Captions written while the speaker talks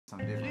Some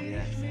different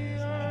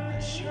reactions.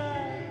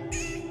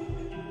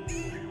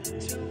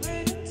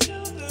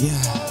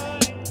 Yeah.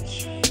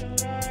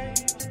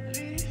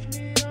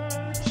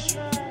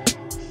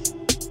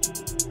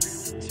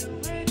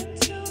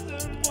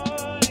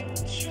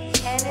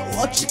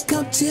 Won't you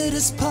come to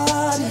this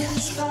party?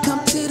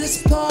 Come to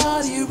this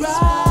party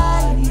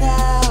right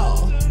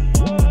now.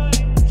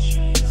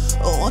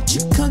 Won't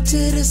you come to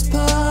this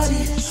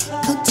party?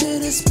 Come to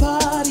this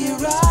party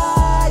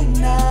right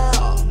now.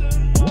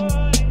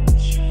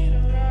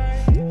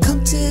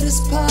 Come to this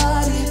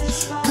party.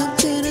 Come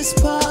to this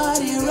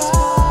party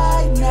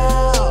right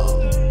now.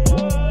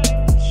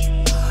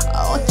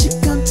 Won't you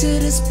come to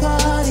this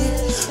party?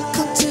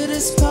 Come to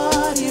this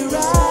party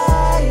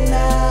right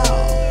now.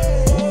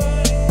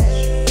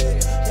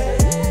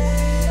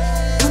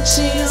 Come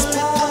to this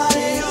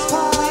party,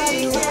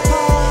 party,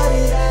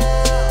 party.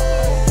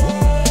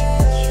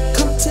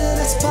 Come to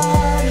this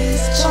party,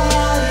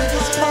 party,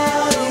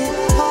 party,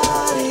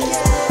 party.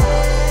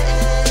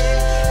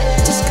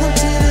 Just come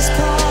to this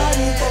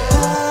party,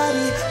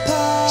 party,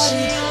 party,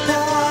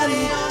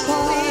 party,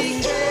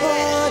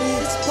 party,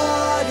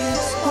 party,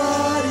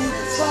 party,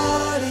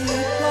 party, party,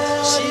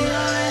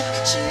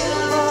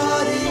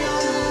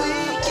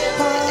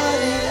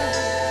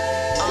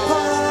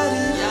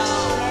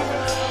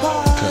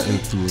 Cutting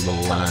through the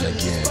line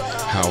again,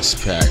 house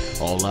pack.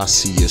 All I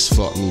see is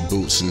fuck me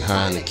boots and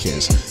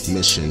Heinekens.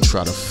 Mission,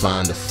 try to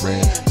find a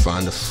friend,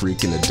 find a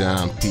freak in a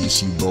dime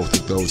piece. You both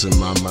of those in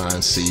my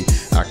mind, see.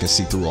 I can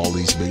see through all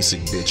these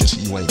basic bitches.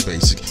 You ain't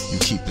basic, you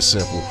keep it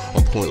simple.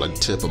 On point like the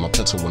tip of my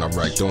pencil when I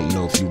write. Don't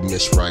know if you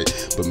miss right,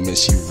 but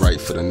miss you right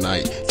for the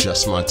night.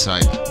 Just my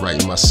type,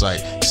 right in my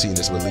sight. Seeing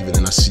as we're leaving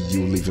and I see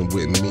you leaving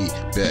with me.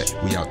 Bet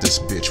we out this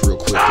bitch real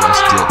quick,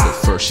 let's dip. But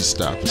first she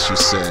stopped and she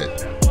said,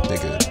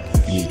 nigga,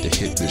 you need to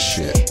hit this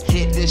shit.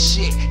 Hit this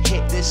shit,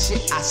 hit this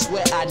shit. I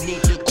swear I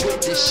need to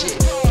quit this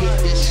shit. Hit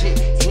this shit,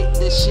 hit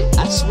this shit.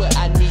 I swear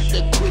I need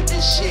to quit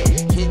this shit.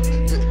 Hit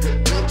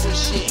this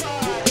shit.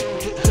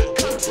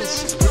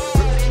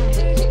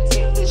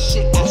 Hit this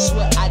shit. I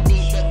swear I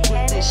need to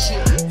quit this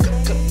shit.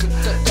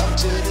 Come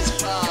to this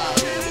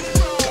party.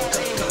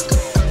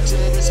 Come to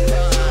this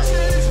party.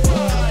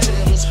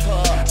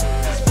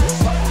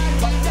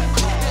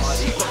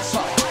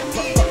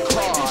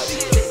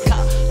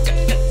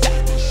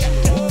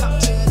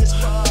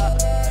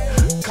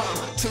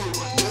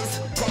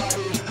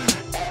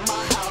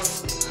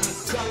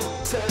 Come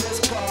to this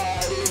party.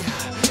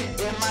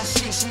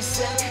 She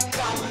said,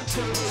 come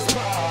to this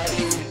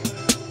party.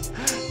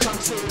 Come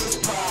to this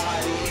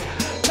party.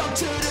 Come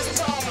to this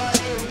party.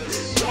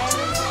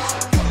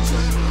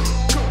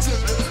 Come to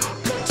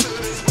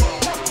this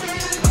party.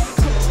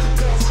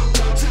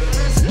 Come to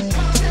this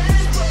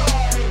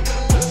party.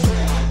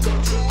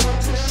 Come to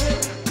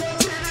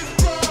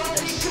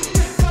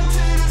this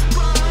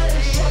party.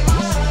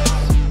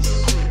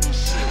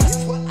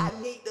 That's what I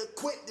need to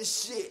quit this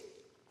shit.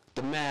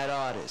 The mad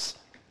artist.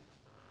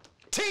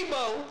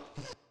 Tivo.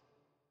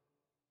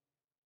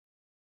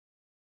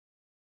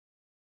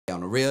 On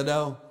the real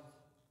though,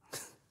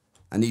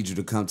 I need you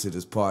to come to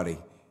this party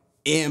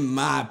in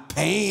my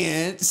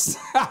pants.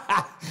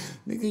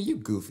 Nigga, you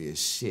goofy as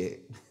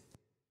shit.